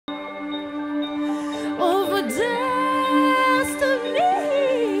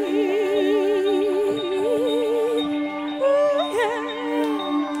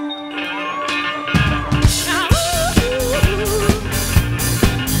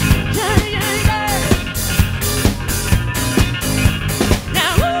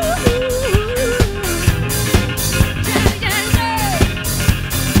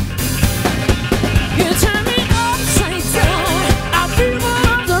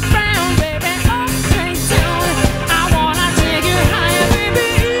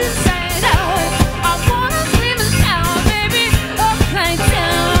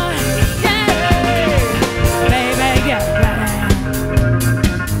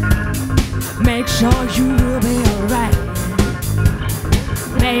sure you will be alright.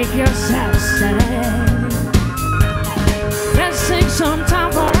 Make yourself steady. Let's take some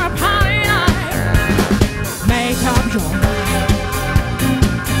time for a party night. Make up your mind.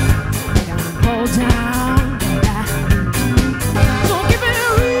 Gonna go down. So give it a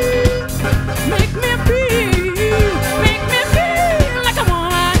real. Make me feel. Make me feel like I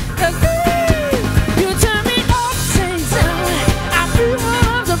wanna agree. You turn me upside down. I feel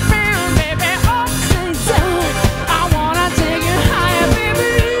love's a friend, baby. Upside down. I wanna take you higher, baby.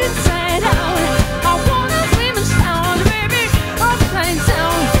 Inside out. I wanna swim and sound, baby. Upside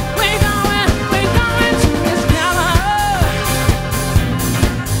down. We're going to this camera.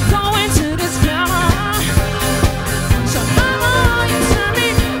 Going to this camera. So mama, you turn me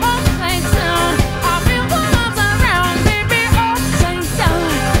upside down. I feel the love's around, baby. Upside down.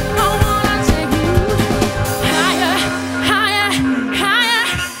 I wanna take you higher, higher, higher,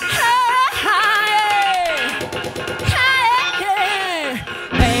 higher, higher.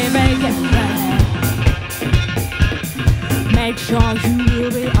 Baby, get ready. Make sure you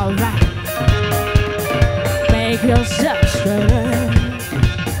will be alright. Make yourself